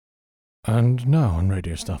And now on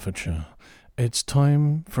Radio Staffordshire, it's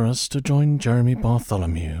time for us to join Jeremy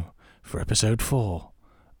Bartholomew for episode 4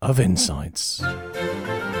 of Insights.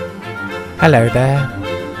 Hello there,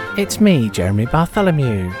 it's me, Jeremy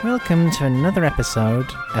Bartholomew. Welcome to another episode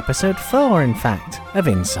 4 in fact, of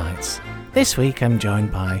Insights. This week I'm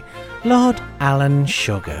joined by Lord Alan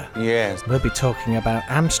Sugar. Yes. We'll be talking about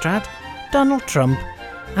Amstrad, Donald Trump,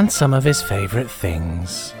 and some of his favourite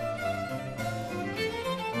things.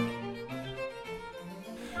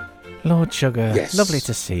 Lord Sugar, Yes. Lovely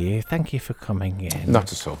to see you. Thank you for coming in.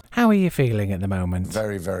 Not at all. How are you feeling at the moment?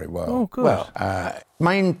 Very, very well. Oh, good. Well,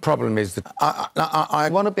 main problem is that I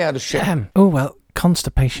want to be able to share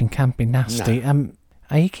Constipation can be nasty.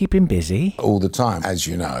 Are you keeping busy? all the time, as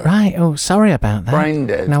you know. Right, sorry about that. Brain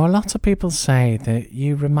dead. Now, a lot of people say that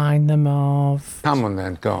you remind them of Come on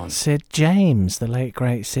then, go on. Sid James, the late,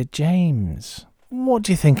 great Sid James. What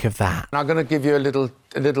do you think of that? I'm going to give you a little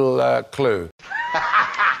clue.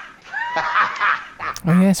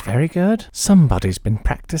 Oh, yes, very good. Somebody's been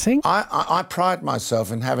practising. I pride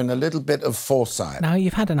myself in having a little bit of foresight. Now,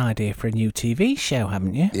 you've had an idea for a new TV show,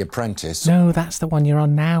 haven't you? The Apprentice. No, that's the one you're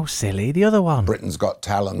on now, silly. The other one. Britain's Got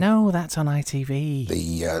Talent. No, that's on ITV.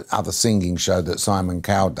 The other singing show that Simon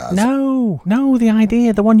Cowell does. No, the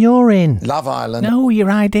idea, the one you're in. Love Island. No, your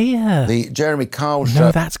idea. The Jeremy Kyle show.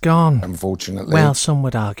 No, that's gone. Unfortunately. Well, some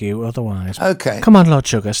would argue otherwise. Okay. Come on, Lord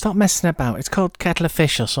Sugar, stop messing about. It's called Kettle of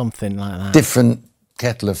Fish or something like that. Different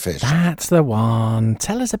kettle of fish. That's the one.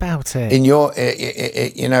 Tell us about it. In your,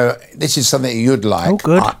 this is something you'd like. Oh,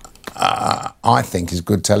 good. I think is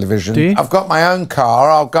good television. Do you? I've got my own car.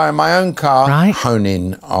 I'll go in my own car. Right. Hone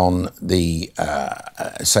in on the,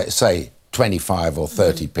 say 25 or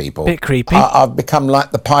 30 people. Bit creepy. I've become like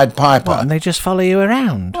the Pied Piper. What, and they just follow you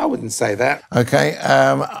around? I wouldn't say that. Okay.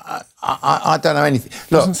 I don't know anything.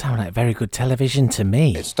 Look, Doesn't sound like very good television to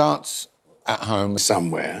me. it starts at home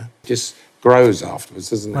somewhere. Just grows afterwards,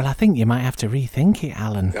 doesn't it? Well, I think you might have to rethink it,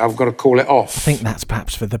 Alan. I've got to call it off. I think that's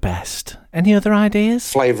perhaps for the best. Any other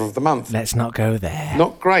ideas? Flavour of the month. Let's not go there.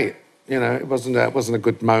 Not great. It wasn't a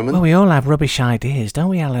good moment. Well, we all have rubbish ideas, don't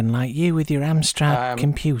we, Alan? Like you with your Amstrad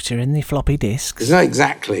computer and the floppy disks. It's not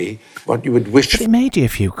exactly what you would wish But it made you a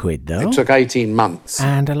few quid, though. It took 18 months.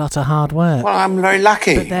 And a lot of hard work. Well, I'm very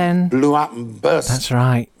lucky. But then- Blew up and burst. That's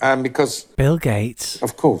right. Because, Bill Gates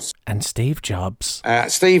of course, and Steve Jobs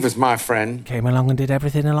Steve was my friend. came along and did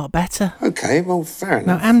everything a lot better. Okay, well, fair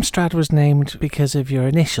Now, enough. Amstrad was named because of your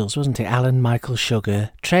initials, wasn't it? Alan Michael Sugar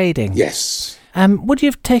Trading. Yes. Would you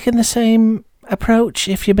have taken the same approach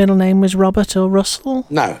if your middle name was Robert or Russell?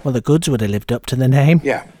 No. Well, the goods would have lived up to the name.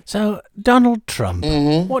 Yeah. So, Donald Trump,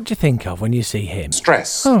 what do you think of when you see him?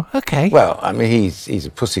 Stress. Oh, okay. Well, I mean, he's a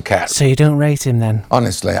pussycat. So you don't rate him then?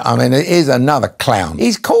 Honestly, I mean, it is another clown.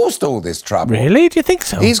 He's caused all this trouble. Really? Do you think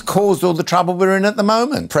so? He's caused all the trouble we're in at the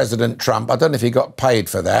moment. President Trump, I don't know if he got paid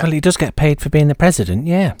for that. Well, he does get paid for being the president,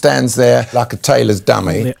 yeah. Stands there like a tailor's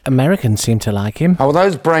dummy. The Americans seem to like him. Oh,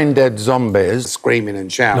 those brain-dead zombies screaming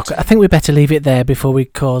and shouting. Look, I think we better leave it there before we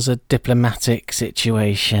cause a diplomatic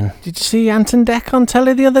situation. Did you see Anton Deck on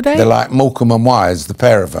telly the other day? They're like Morecambe and Wise, the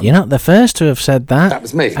pair of them. You're not the first to have said that. That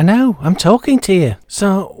was me. I know, I'm talking to you.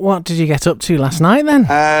 So, what did you get up to last night then?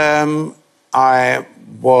 I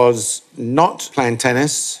was not playing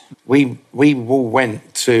tennis. We all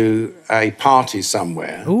went to a party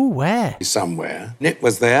somewhere. Ooh, where? Somewhere. Nick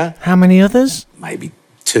was there. How many others? Maybe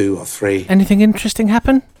 2 or 3. Anything interesting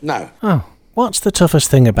happen? No. Oh, what's the toughest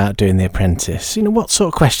thing about doing The Apprentice? What sort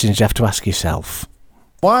of questions do you have to ask yourself?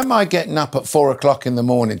 Why am I getting up at 4 o'clock in the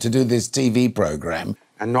morning to do this TV programme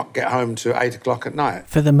and not get home to 8 o'clock at night?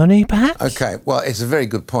 For the money, perhaps? Okay, well, it's a very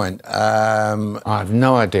good point. I have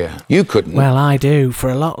no idea. You couldn't. Well, I do,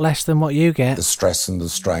 for a lot less than what you get. The stress and the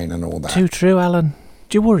strain and all that. Too true, Alan.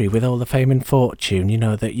 Do you worry with all the fame and fortune,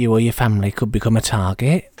 that you or your family could become a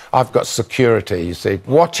target? I've got security, you see.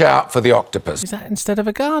 Watch out for the octopus. Is that instead of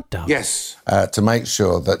a guard dog? Yes. To make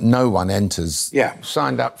sure that no one enters. Yeah.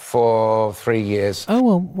 Signed up for 3 years. Oh,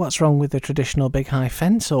 well, what's wrong with the traditional big high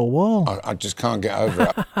fence or wall? I just can't get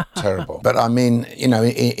over it. Terrible. But I mean,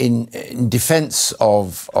 in defence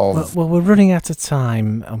of... Well, we're running out of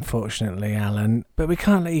time, unfortunately, Alan. But we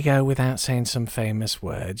can't let you go without saying some famous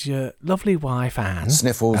words. Your lovely wife, Anne...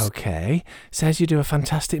 Sniffles. Okay. Says you do a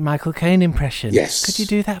fantastic Michael Caine impression. Yes. Could you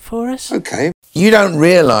do that for us? Okay. You don't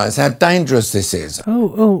realise how dangerous this is.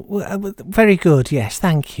 Very good. Yes,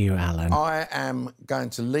 thank you, Alan. I am going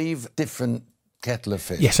to leave different kettle of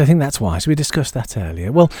fish. Yes, I think that's wise. We discussed that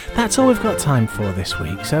earlier. Well, that's all we've got time for this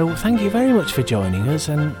week. So thank you very much for joining us,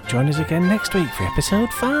 and join us again next week for episode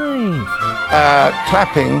 5.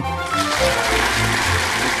 Clapping.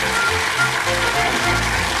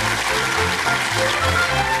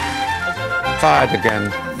 fired again.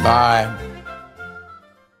 Bye.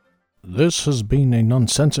 This has been a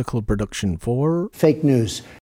nonsensical production for Fake news.